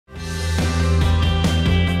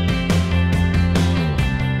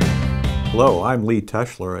Hello, I'm Lee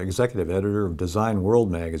Teschler, Executive Editor of Design World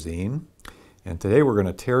magazine, and today we're going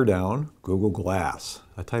to tear down Google Glass,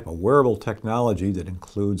 a type of wearable technology that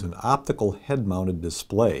includes an optical head-mounted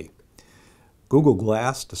display. Google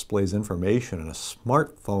Glass displays information in a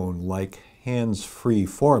smartphone-like hands-free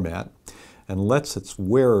format and lets its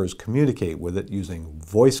wearers communicate with it using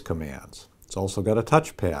voice commands. It's also got a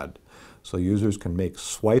touchpad, so users can make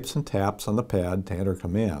swipes and taps on the pad to enter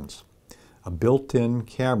commands. A built-in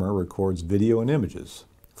camera records video and images.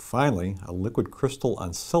 Finally, a liquid crystal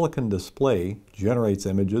on silicon display generates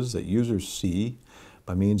images that users see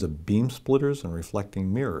by means of beam splitters and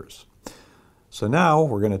reflecting mirrors. So now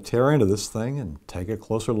we're going to tear into this thing and take a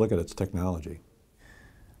closer look at its technology.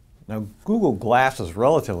 Now, Google Glass is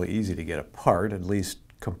relatively easy to get apart, at least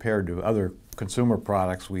compared to other consumer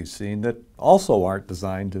products we've seen that also aren't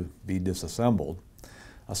designed to be disassembled.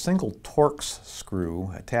 A single Torx screw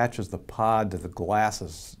attaches the pod to the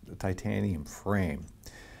glass's titanium frame.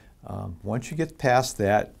 Once you get past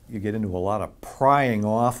that, you get into a lot of prying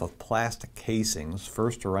off of plastic casings,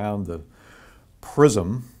 first around the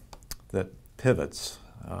prism that pivots.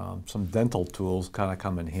 Some dental tools kind of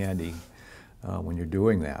come in handy when you're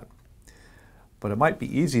doing that. But it might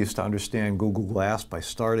be easiest to understand Google Glass by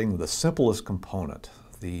starting with the simplest component,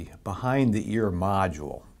 the behind-the-ear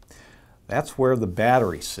module. That's where the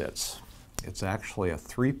battery sits. It's actually a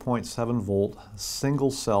 3.7 volt single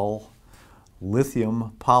cell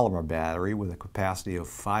lithium polymer battery with a capacity of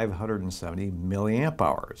 570 milliamp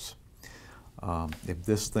hours. If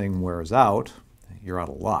this thing wears out, you're out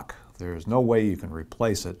of luck. There's no way you can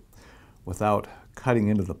replace it without cutting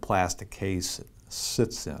into the plastic case it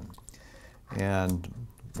sits in. And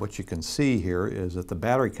what you can see here is that the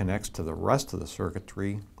battery connects to the rest of the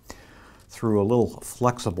circuitry through a little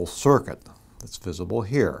flexible circuit that's visible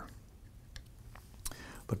here.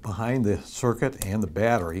 But behind the circuit and the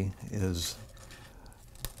battery is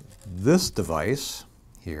this device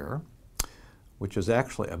here, which is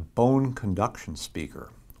actually a bone conduction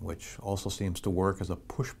speaker, which also seems to work as a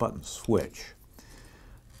push-button switch.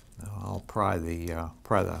 Now I'll pry the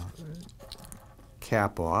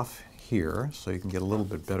cap off here so you can get a little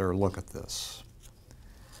bit better look at this.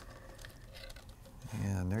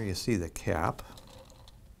 And there you see the cap.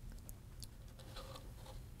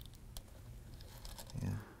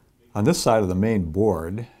 Yeah. On this side of the main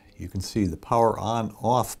board, you can see the power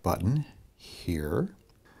on-off button here.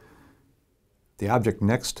 The object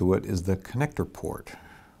next to it is the connector port,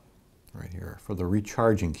 right here, for the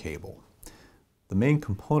recharging cable. The main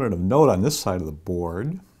component of note on this side of the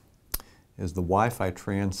board is the Wi-Fi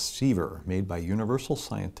transceiver made by Universal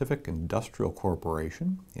Scientific Industrial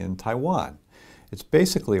Corporation in Taiwan. It's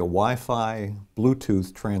basically a Wi-Fi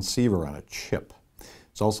Bluetooth transceiver on a chip.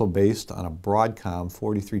 It's also based on a Broadcom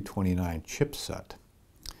 4329 chipset.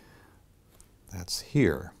 That's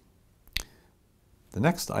here. The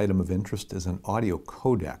next item of interest is an audio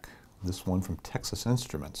codec, this one from Texas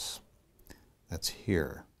Instruments. That's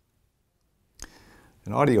here.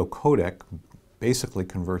 An audio codec basically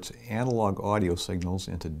converts analog audio signals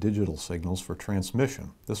into digital signals for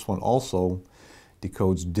transmission. This one also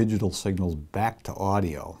decodes digital signals back to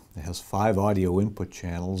audio. It has 5 audio input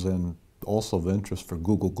channels, and also of interest for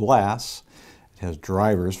Google Glass, it has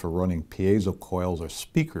drivers for running piezo coils or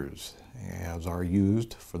speakers, as are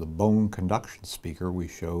used for the bone conduction speaker we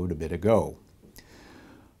showed a bit ago.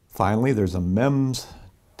 Finally, there's a MEMS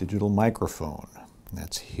digital microphone.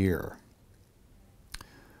 That's here.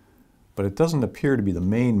 But it doesn't appear to be the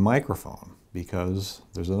main microphone because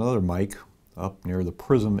there's another mic up near the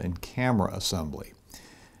prism and camera assembly.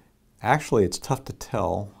 Actually, it's tough to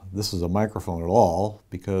tell this is a microphone at all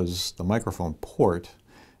because the microphone port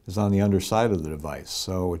is on the underside of the device,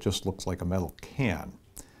 so it just looks like a metal can.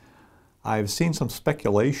 I've seen some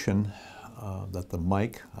speculation that the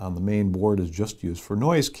mic on the main board is just used for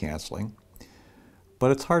noise canceling,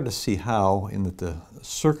 but it's hard to see how, in that the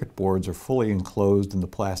circuit boards are fully enclosed in the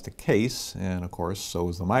plastic case, and of course so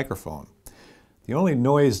is the microphone. The only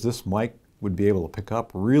noise this mic would be able to pick up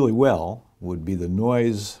really well would be the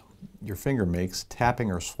noise your finger makes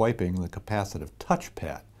tapping or swiping the capacitive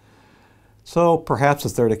touchpad. So perhaps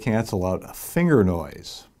it's there to cancel out a finger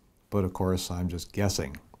noise, but of course I'm just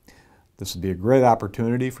guessing. This would be a great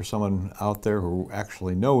opportunity for someone out there who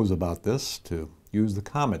actually knows about this to use the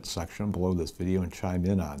comment section below this video and chime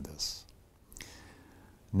in on this.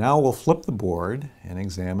 Now we'll flip the board and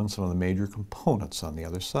examine some of the major components on the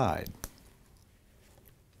other side.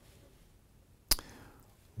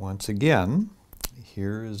 Once again,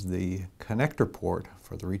 here is the connector port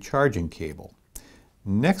for the recharging cable.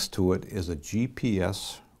 Next to it is a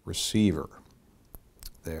GPS receiver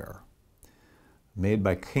there. made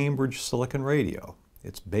by Cambridge Silicon Radio.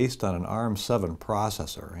 It's based on an ARM7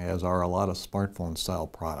 processor, as are a lot of smartphone-style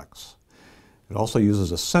products. It also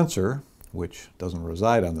uses a sensor, which doesn't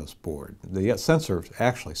reside on this board. The sensor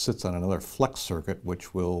actually sits on another flex circuit,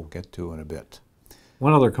 which we'll get to in a bit.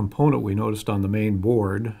 One other component we noticed on the main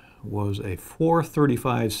board was a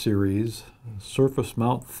 435 series surface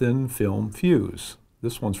mount thin film fuse.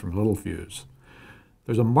 This one's from Littelfuse.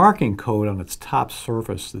 There's a marking code on its top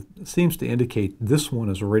surface that seems to indicate this one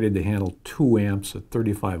is rated to handle 2 amps at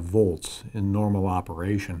 35 volts in normal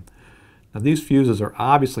operation. Now these fuses are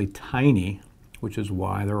obviously tiny, which is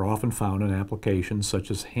why they're often found in applications such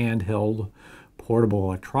as handheld portable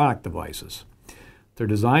electronic devices. They're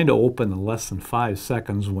designed to open in less than 5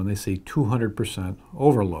 seconds when they see 200%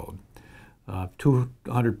 overload.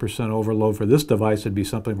 200% overload for this device would be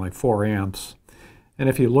something like 4 amps. And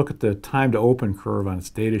if you look at the time to open curve on its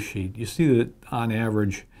data sheet, you see that on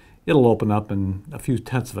average it'll open up in a few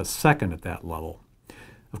tenths of a second at that level.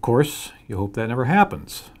 Of course, you hope that never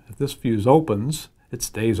happens. If this fuse opens, it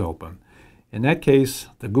stays open. In that case,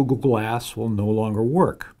 the Google Glass will no longer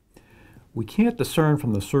work. We can't discern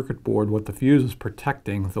from the circuit board what the fuse is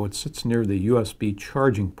protecting, though it sits near the USB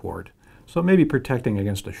charging port, so it may be protecting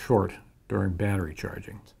against a short during battery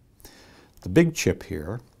charging. The big chip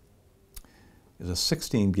here is a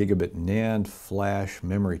 16 gigabit NAND flash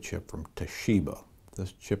memory chip from Toshiba.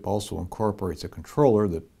 This chip also incorporates a controller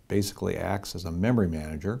that basically acts as a memory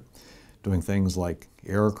manager, doing things like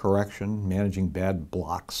error correction, managing bad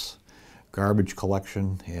blocks, garbage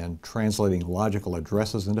collection, and translating logical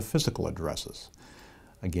addresses into physical addresses.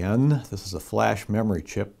 Again, this is a flash memory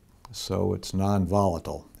chip, so it's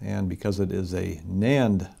non-volatile, and because it is a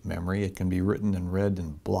NAND memory, it can be written and read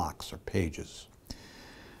in blocks or pages.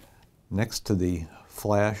 Next to the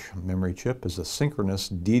flash memory chip is a synchronous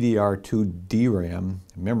DDR2 DRAM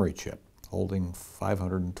memory chip holding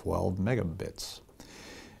 512 megabits.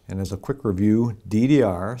 And as a quick review,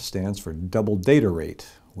 DDR stands for double data rate,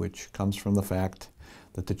 which comes from the fact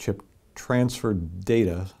that the chip transferred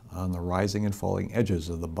data on the rising and falling edges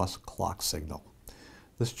of the bus clock signal.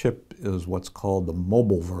 This chip is what's called the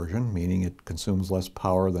mobile version, meaning it consumes less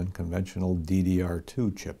power than conventional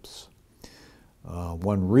DDR2 chips.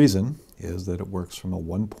 One reason is that it works from a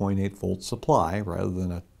 1.8 volt supply rather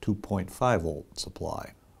than a 2.5 volt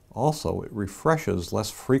supply. Also, it refreshes less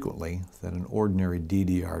frequently than an ordinary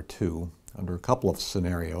DDR2 under a couple of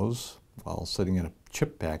scenarios while sitting in a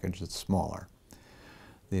chip package that's smaller.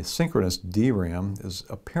 The synchronous DRAM is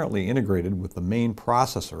apparently integrated with the main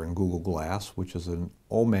processor in Google Glass, which is an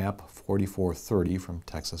OMAP 4430 from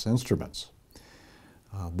Texas Instruments.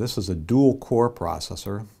 This is a dual-core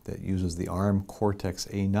processor that uses the ARM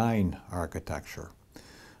Cortex-A9 architecture.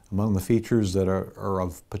 Among the features that are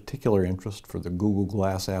of particular interest for the Google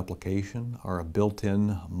Glass application are a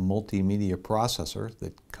built-in multimedia processor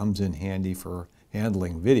that comes in handy for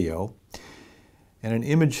handling video, and an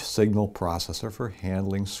image signal processor for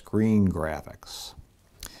handling screen graphics.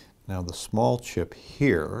 Now the small chip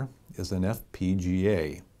here is an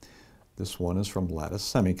FPGA. This one is from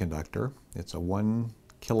Lattice Semiconductor. It's a 1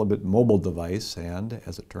 kilobit mobile device, and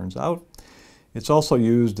as it turns out, it's also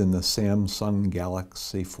used in the Samsung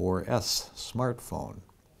Galaxy 4S smartphone.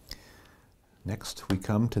 Next, we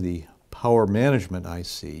come to the power management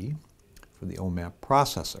IC for the OMAP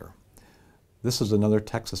processor. This is another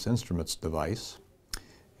Texas Instruments device,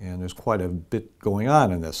 and there's quite a bit going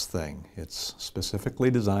on in this thing. It's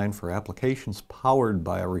specifically designed for applications powered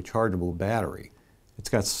by a rechargeable battery. It's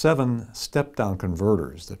got 7 step-down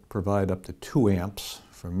converters that provide up to 2 amps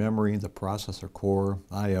for memory, the processor core,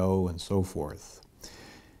 I/O, and so forth.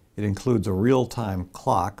 It includes a real-time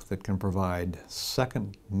clock that can provide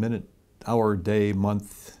second, minute, hour, day,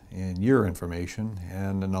 month, and year information,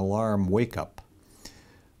 and an alarm wake-up.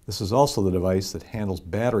 This is also the device that handles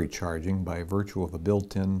battery charging by virtue of a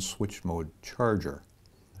built-in switch mode charger.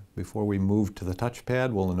 Before we move to the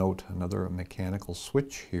touchpad, we'll note another mechanical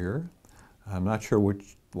switch here. I'm not sure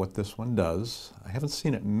what this one does. I haven't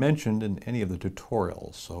seen it mentioned in any of the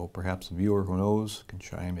tutorials, so perhaps a viewer who knows can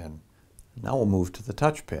chime in. Now we'll move to the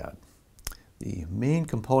touchpad. The main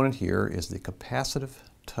component here is the capacitive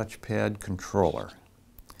touchpad controller.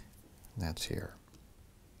 That's here.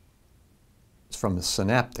 It's from the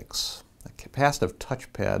Synaptics. The capacitive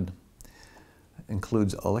touchpad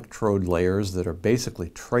includes electrode layers that are basically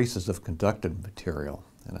traces of conductive material.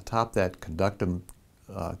 And atop that conductive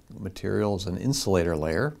material is an insulator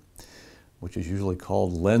layer, which is usually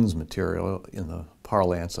called lens material in the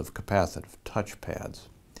parlance of capacitive touchpads.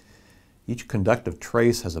 Each conductive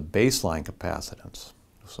trace has a baseline capacitance.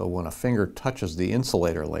 So when a finger touches the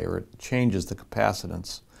insulator layer, it changes the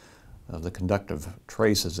capacitance of the conductive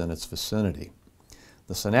traces in its vicinity.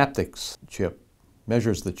 The synaptics chip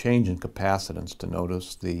measures the change in capacitance to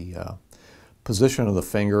notice the position of the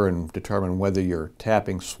finger and determine whether you're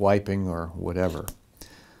tapping, swiping, or whatever.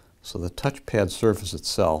 So the touchpad surface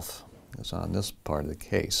itself is on this part of the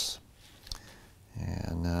case.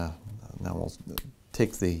 And now we'll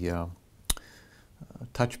take the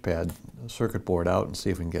touchpad circuit board out and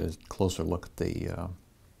see if we can get a closer look at the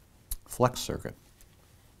flex circuit.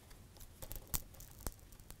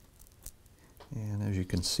 And as you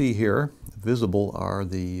can see here, visible are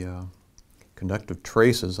the conductive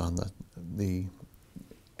traces on the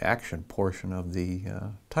action portion of the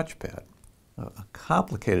touchpad. A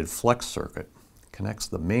complicated flex circuit connects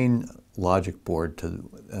the main logic board to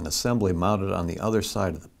an assembly mounted on the other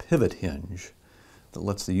side of the pivot hinge that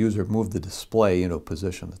lets the user move the display into a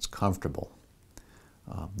position that's comfortable.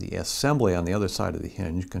 The assembly on the other side of the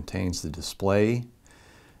hinge contains the display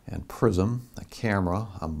and prism, a camera,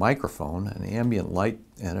 a microphone, an ambient light,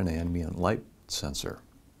 and an ambient light sensor.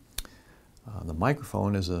 The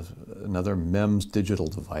microphone is another MEMS digital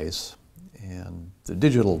device, and the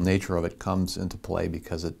digital nature of it comes into play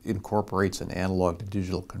because it incorporates an analog to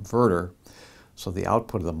digital converter, so the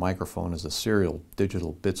output of the microphone is a serial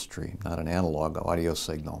digital bit stream, not an analog audio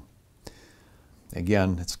signal.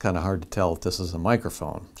 Again, it's kind of hard to tell if this is a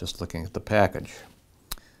microphone, just looking at the package.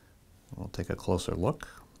 We'll take a closer look,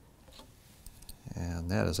 and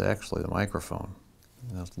that is actually the microphone.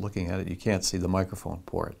 Now, looking at it, you can't see the microphone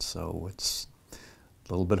port, so it's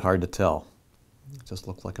a little bit hard to tell. It just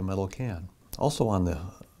looks like a metal can. Also on the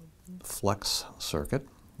flex circuit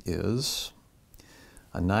is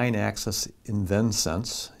a 9-axis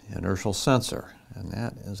InvenSense inertial sensor, and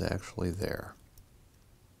that is actually there.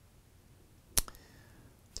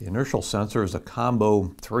 The inertial sensor is a combo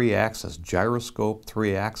 3-axis gyroscope,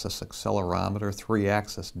 3-axis accelerometer,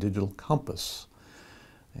 3-axis digital compass,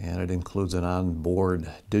 and it includes an onboard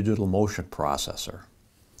digital motion processor.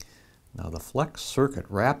 Now the flex circuit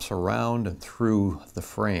wraps around and through the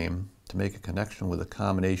frame to make a connection with a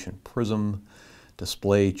combination prism,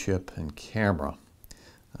 display chip, and camera.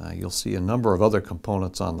 You'll see a number of other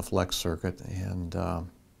components on the flex circuit, and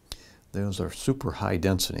those are super high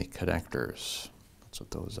density connectors. That's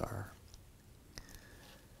what those are.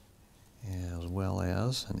 As well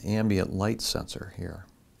as an ambient light sensor here.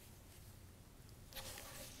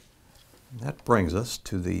 And that brings us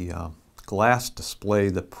to the glass display,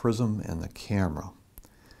 the prism, and the camera,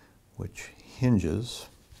 which hinges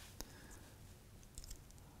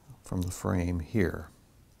from the frame here.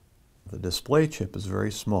 The display chip is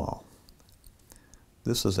very small.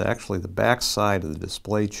 This is actually the back side of the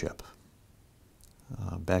display chip,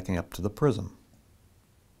 backing up to the prism.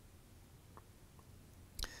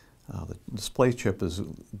 The display chip is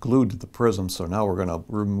glued to the prism, so now we're going to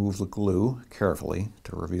remove the glue carefully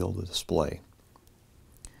to reveal the display.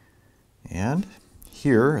 And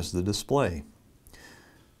here is the display.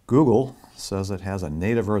 Google says it has a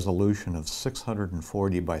native resolution of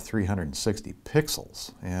 640 by 360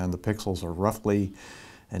 pixels, and the pixels are roughly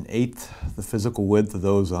 1/8 the physical width of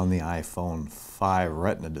those on the iPhone 5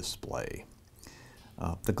 Retina display.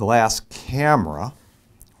 The glass camera,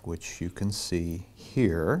 which you can see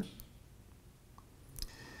here,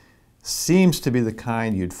 seems to be the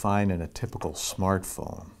kind you'd find in a typical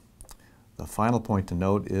smartphone. The final point to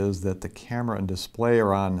note is that the camera and display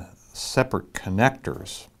are on separate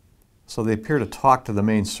connectors, so they appear to talk to the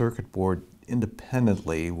main circuit board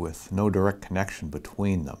independently with no direct connection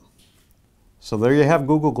between them. So there you have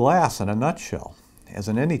Google Glass in a nutshell. As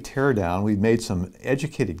in any teardown, we've made some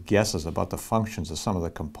educated guesses about the functions of some of the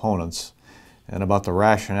components and about the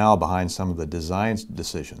rationale behind some of the design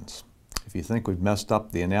decisions. If you think we've messed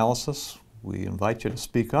up the analysis, we invite you to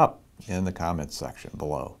speak up in the comments section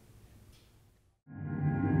below.